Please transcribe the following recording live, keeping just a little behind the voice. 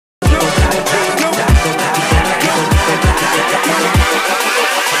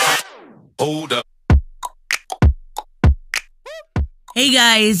Hey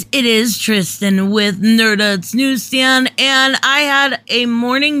guys, it is Tristan with Nerdut's Newsstand, and I had a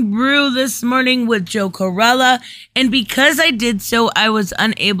morning brew this morning with Joe Corella, and because I did so, I was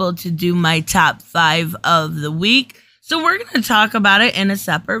unable to do my top 5 of the week, so we're going to talk about it in a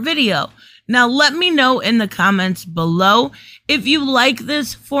separate video. Now, let me know in the comments below if you like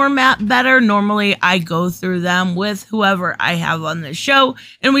this format better. Normally, I go through them with whoever I have on the show,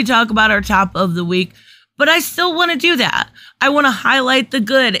 and we talk about our top of the week. But I still want to do that. I want to highlight the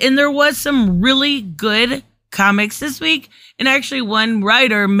good. And there was some really good comics this week. And actually one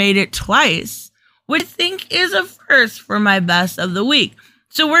writer made it twice, which I think is a first for my best of the week.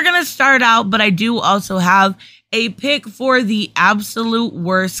 So we're going to start out, but I do also have a pick for the absolute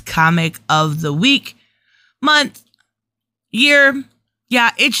worst comic of the week, month, year.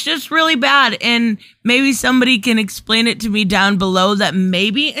 Yeah, it's just really bad. And maybe somebody can explain it to me down below that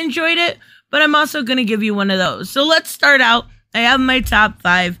maybe enjoyed it. But I'm also going to give you one of those. So let's start out. I have my top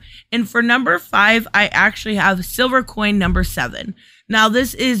 5. And for number 5, I actually have Silver Coin number 7. Now,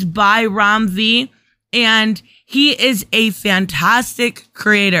 this is by Ram V. And he is a fantastic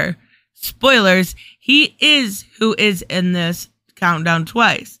creator. Spoilers, he is who is in this countdown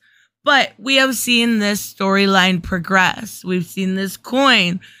twice. But we have seen this storyline progress. We've seen this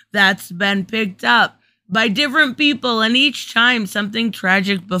coin that's been picked up by different people, and each time something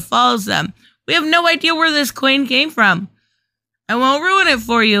tragic befalls them. We have no idea where this coin came from. I won't ruin it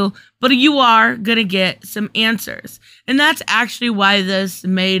for you, but you are going to get some answers. And that's actually why this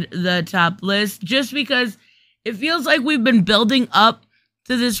made the top list, just because it feels like we've been building up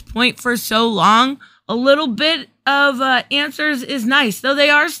to this point for so long. A little bit of answers is nice, though they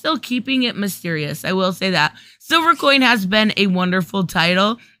are still keeping it mysterious. I will say that. Silver Coin has been a wonderful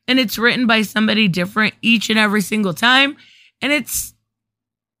title. And it's written by somebody different each and every single time. And it's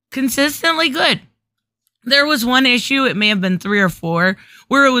consistently good. There was one issue, it may have been 3 or 4,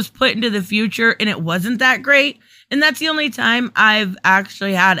 where it was put into the future and it wasn't that great. And that's the only time I've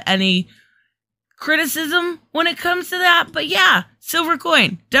actually had any criticism when it comes to that. But yeah, Silver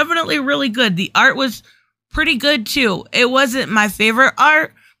Coin, definitely really good. The art was pretty good too. It wasn't my favorite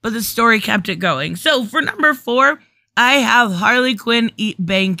art, but the story kept it going. So for number 4, I have Harley Quinn Eat,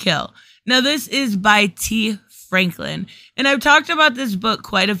 Bang, Kill. Now, this is by T. Franklin, and I've talked about this book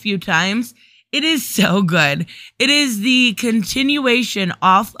quite a few times. It is so good. It is the continuation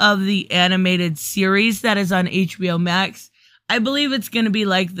off of the animated series that is on HBO Max. I believe it's going to be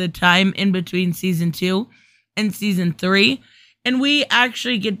like the time in between season 2 and season 3, and we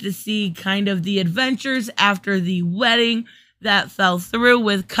actually get to see kind of the adventures after the wedding that fell through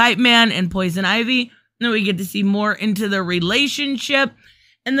with Kite Man and Poison Ivy. Then we get to see more into the relationship.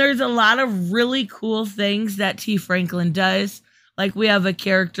 And there's a lot of really cool things that T. Franklin does. Like we have a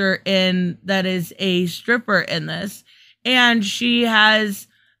character in that is a stripper in this. And she has,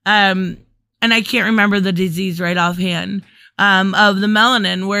 and I can't remember the disease right offhand, of the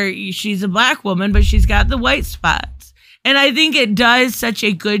melanin, where she's a black woman, but she's got the white spots. And I think it does such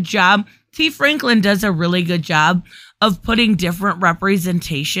a good job. T. Franklin does a really good job of putting different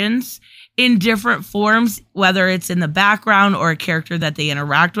representations in different forms, whether it's in the background or a character that they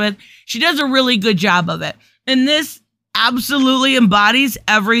interact with. She does a really good job of it. And this absolutely embodies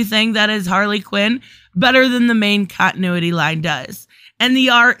everything that is Harley Quinn better than the main continuity line does. And the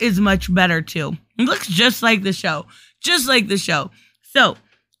art is much better too. It looks just like the show. Just like the show. So,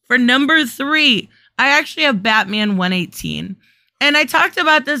 for number 3, I actually have Batman 118. And I talked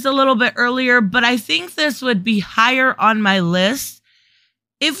about this a little bit earlier, but I think this would be higher on my list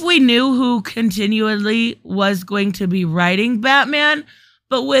if we knew who continually was going to be writing Batman.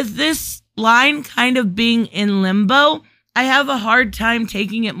 But with this line kind of being in limbo, I have a hard time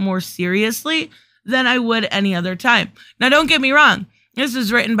taking it more seriously than I would any other time. Now, don't get me wrong. This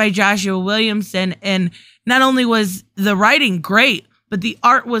was written by Joshua Williamson, and not only was the writing great, but the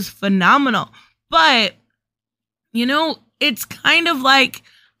art was phenomenal. But, you know, it's kind of like,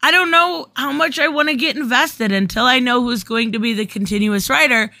 I don't know how much I want to get invested until I know who's going to be the continuous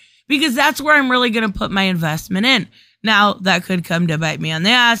writer, because that's where I'm really going to put my investment in. Now, that could come to bite me on the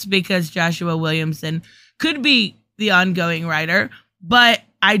ass because Joshua Williamson could be the ongoing writer, but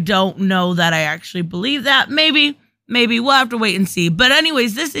I don't know that I actually believe that. Maybe we'll have to wait and see. But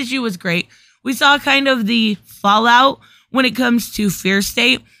anyways, this issue was great. We saw kind of the fallout when it comes to Fear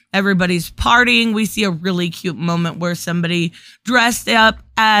State. Everybody's partying. We see a really cute moment where somebody dressed up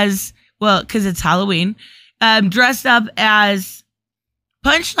as, well, because it's Halloween, dressed up as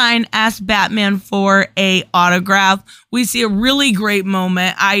Punchline asked Batman for a autograph. We see a really great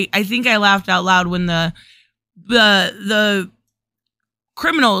moment. I think I laughed out loud when the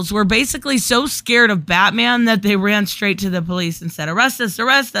criminals were basically so scared of Batman that they ran straight to the police and said, arrest us,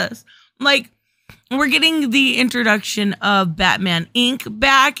 arrest us. Like, we're getting the introduction of Batman Inc.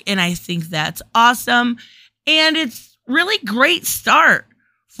 back, and I think that's awesome. And it's really great start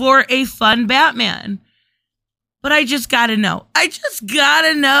for a fun Batman. But I just gotta know. I just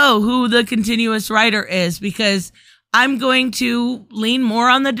gotta know who the continuous writer is, because I'm going to lean more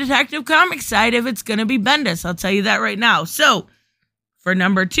on the Detective Comics side if it's going to be Bendis. I'll tell you that right now. So, for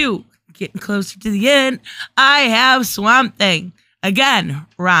number 2, getting closer to the end, I have Swamp Thing. Again,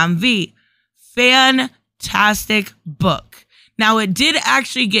 Ram V. Fantastic book. Now, it did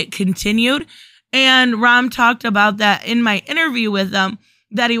actually get continued, and Ram talked about that in my interview with him,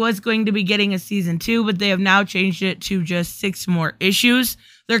 that he was going to be getting a season 2, but they have now changed it to just 6 more issues.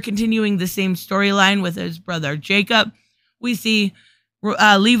 They're continuing the same storyline with his brother Jacob. We see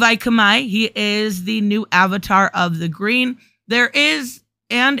Levi Kamai. He is the new avatar of the Green. There is,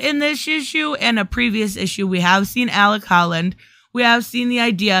 and in this issue and a previous issue, we have seen Alec Holland. We have seen the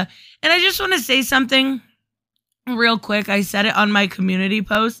idea. And I just want to say something real quick. I said it on my community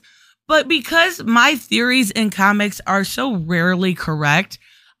post. But because my theories in comics are so rarely correct,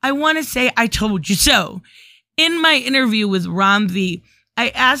 I want to say I told you so. In my interview with Ram V, I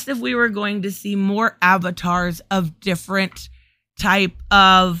asked if we were going to see more avatars of different type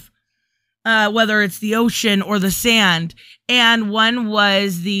of, whether it's the ocean or the sand. And one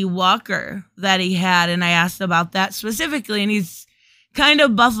was the walker that he had. And I asked about that specifically. And he's kind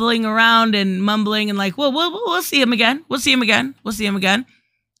of buffling around and mumbling and like, well, we'll see him again. We'll see him again. We'll see him again.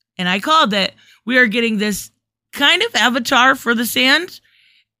 And I called it. We are getting this kind of avatar for the sand.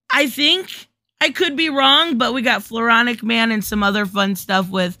 I think I could be wrong, but we got Floronic Man and some other fun stuff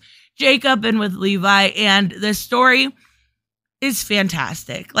with Jacob and with Levi. And the story is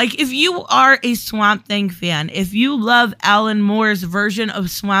fantastic. Like, if you are a Swamp Thing fan, if you love Alan Moore's version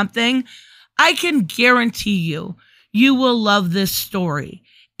of Swamp Thing, I can guarantee you will love this story.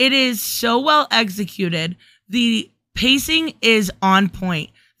 It is so well executed. The pacing is on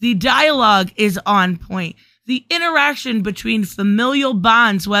point. The dialogue is on point. The interaction between familial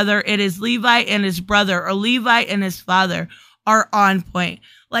bonds, whether it is Levi and his brother or Levi and his father, are on point.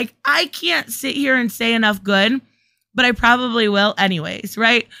 Like, I can't sit here and say enough good, but I probably will anyways,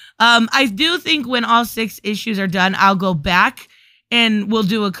 right? I do think when all 6 issues are done, I'll go back and we'll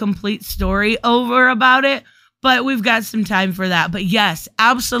do a complete story over about it, but we've got some time for that. But yes,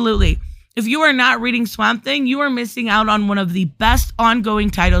 absolutely. If you are not reading Swamp Thing, you are missing out on one of the best ongoing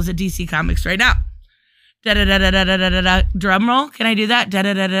titles at DC Comics right now. Drum roll. Can I do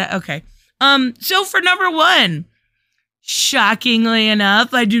that? Okay. So for number 1, shockingly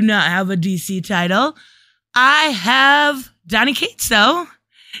enough, I do not have a DC title. I have Donny Cates, though.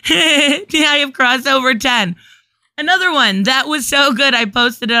 I have Crossover 10. Another one that was so good, I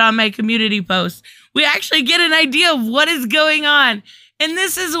posted it on my community post. We actually get an idea of what is going on. And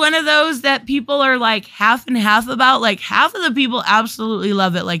this is one of those that people are like half and half about. Like, half of the people absolutely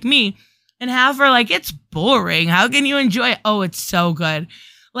love it, like me. And half are like, it's boring. How can you enjoy it? Oh, it's so good.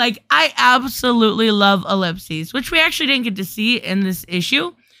 Like, I absolutely love Ellipses, which we actually didn't get to see in this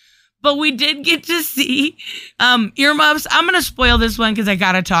issue. But we did get to see earmuffs. I'm going to spoil this one because I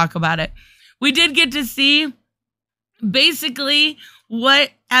got to talk about it. We did get to see basically what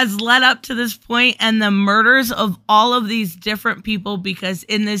has led up to this point and the murders of all of these different people, because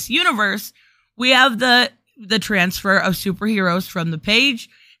in this universe, we have the transfer of superheroes from the page,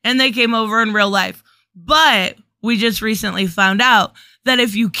 and they came over in real life. But we just recently found out that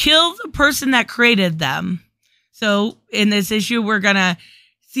if you kill the person that created them, so in this issue, we're going to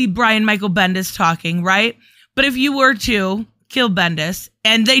see Brian Michael Bendis talking, right? But if you were to kill Bendis,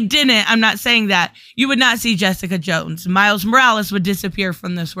 and they didn't, I'm not saying that, you would not see Jessica Jones. Miles Morales would disappear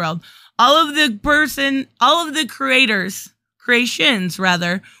from this world. All of the creations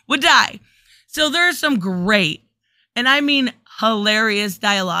would die. So there's some great, and I mean hilarious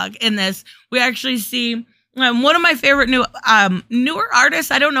dialogue in this. We actually see one of my favorite newer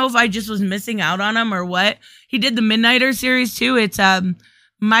artists. I don't know if I just was missing out on him or what. He did the Midnighter series too. It's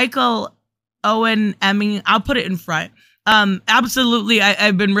Michael Owen Emming. I'll put it in front. Absolutely,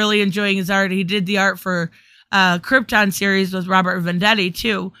 I've been really enjoying his art. He did the art for Krypton series with Robert Venditti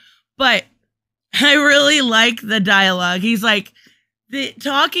too. But I really like the dialogue. He's like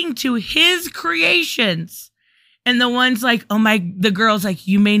talking to his creations. And the one's like, the girl's like,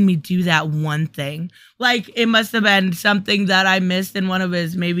 you made me do that one thing. Like, it must have been something that I missed in one of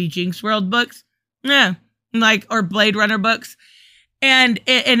his maybe Jinx World books. Yeah. Like, or Blade Runner books. And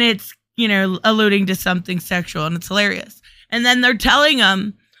it's, alluding to something sexual, and it's hilarious. And then they're telling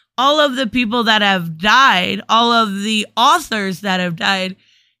him all of the people that have died, all of the authors that have died,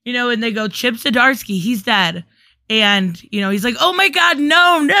 you know, and they go, Chip Zdarsky, he's dead. And, you know, he's like, oh my God,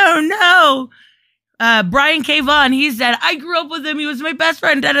 no. Brian K. Vaughan, he's dead. I grew up with him. He was my best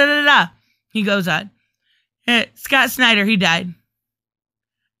friend. Da da da da. He goes on. Scott Snyder, he died.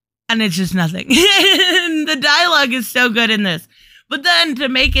 And it's just nothing. The dialogue is so good in this. But then to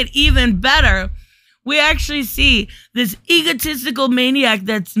make it even better, we actually see this egotistical maniac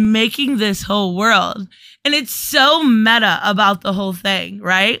that's making this whole world. And it's so meta about the whole thing,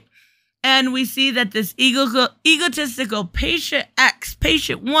 right? And we see that this egotistical patient X,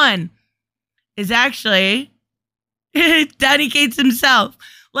 patient 1, is actually Donnie Cates himself.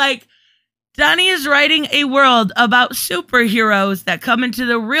 Like, Donnie is writing a world about superheroes that come into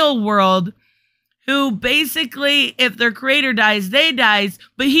the real world who basically, if their creator dies, they dies.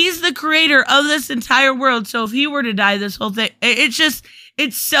 But he's the creator of this entire world. So if he were to die, this whole thing,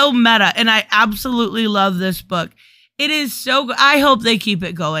 it's so meta. And I absolutely love this book. It is so good. I hope they keep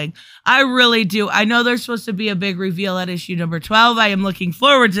it going. I really do. I know there's supposed to be a big reveal at issue number 12. I am looking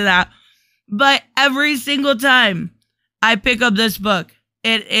forward to that. But every single time I pick up this book,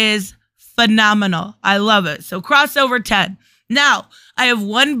 it is phenomenal. I love it. So crossover 10. Now, I have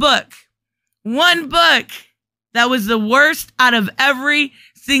one book that was the worst out of every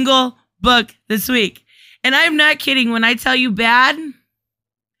single book this week. And I'm not kidding when I tell you bad,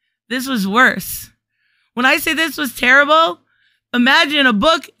 this was worse. When I say this was terrible, imagine a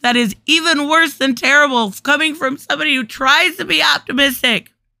book that is even worse than terrible coming from somebody who tries to be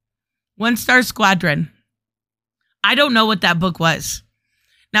optimistic. One Star Squadron. I don't know what that book was.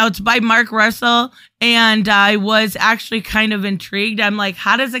 Now, it's by Mark Russell, and I was actually kind of intrigued. I'm like,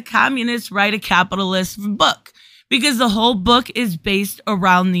 how does a communist write a capitalist book? Because the whole book is based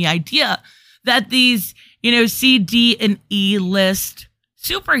around the idea that these, you know, C, D, and E list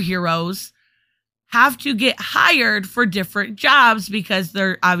superheroes have to get hired for different jobs because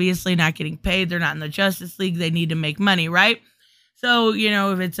they're obviously not getting paid. They're not in the Justice League. They need to make money, right? So, you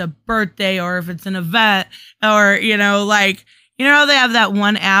know, if it's a birthday or if it's an event or, you know, like, you know how they have that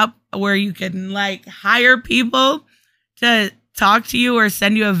one app where you can like hire people to talk to you or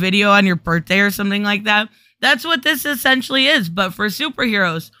send you a video on your birthday or something like that? That's what this essentially is, but for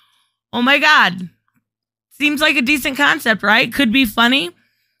superheroes. Oh my God. Seems like a decent concept, right? Could be funny.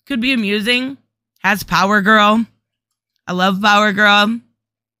 Could be amusing. Has Power Girl. I love Power Girl.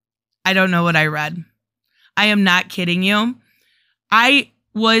 I don't know what I read. I am not kidding you. I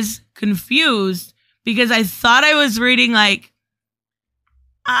was confused because I thought I was reading like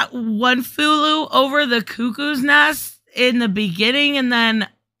One Flew Over the Cuckoo's Nest in the beginning, and then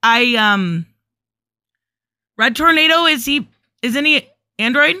Red Tornado, isn't he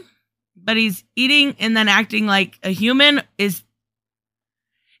android? But he's eating and then acting like a human. Is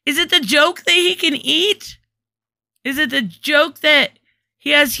it the joke that he can eat? Is it the joke that he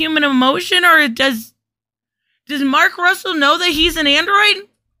has human emotion, or does Mark Russell know that he's an android?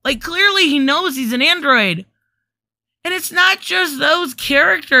 Like, clearly he knows he's an android. And it's not just those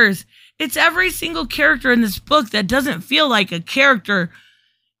characters. It's every single character in this book that doesn't feel like a character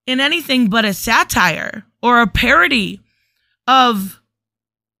in anything but a satire or a parody of,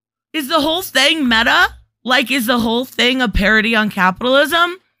 is the whole thing meta? Like, is the whole thing a parody on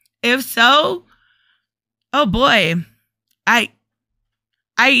capitalism? If so, oh boy, I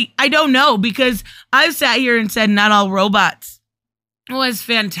don't know, because I've sat here and said Not All Robots was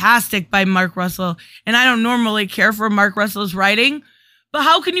fantastic by Mark Russell, and I don't normally care for Mark Russell's writing, but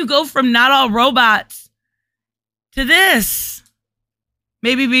how can you go from Not All Robots to this?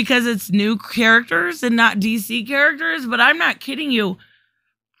 Maybe because it's new characters and not DC characters, but I'm not kidding you.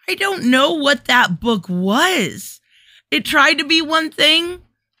 I don't know what that book was. It tried to be one thing.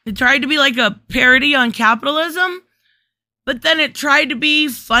 It tried to be like a parody on capitalism, but then it tried to be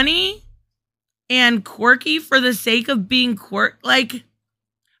funny and quirky for the sake of being like,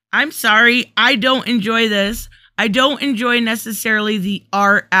 I'm sorry, I don't enjoy this. I don't enjoy necessarily the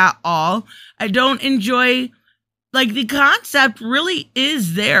art at all. I don't enjoy, like, the concept really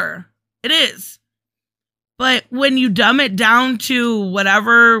is there. It is. But when you dumb it down to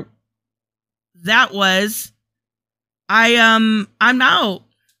whatever that was, I'm out.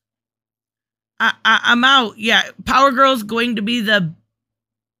 I'm out. Yeah, Power Girl's going to be the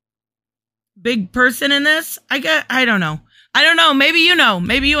big person in this. I don't know. Maybe you know.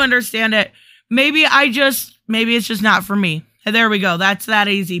 Maybe you understand it. Maybe it's just not for me. There we go. That's that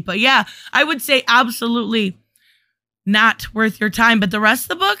easy. But yeah, I would say absolutely not worth your time. But the rest of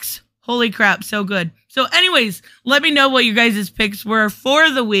the books, holy crap, so good. So anyways, let me know what your guys' picks were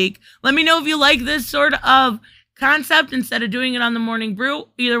for the week. Let me know if you like this sort of concept instead of doing it on the morning brew.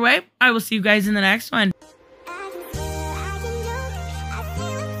 Either way, I will see you guys in the next one.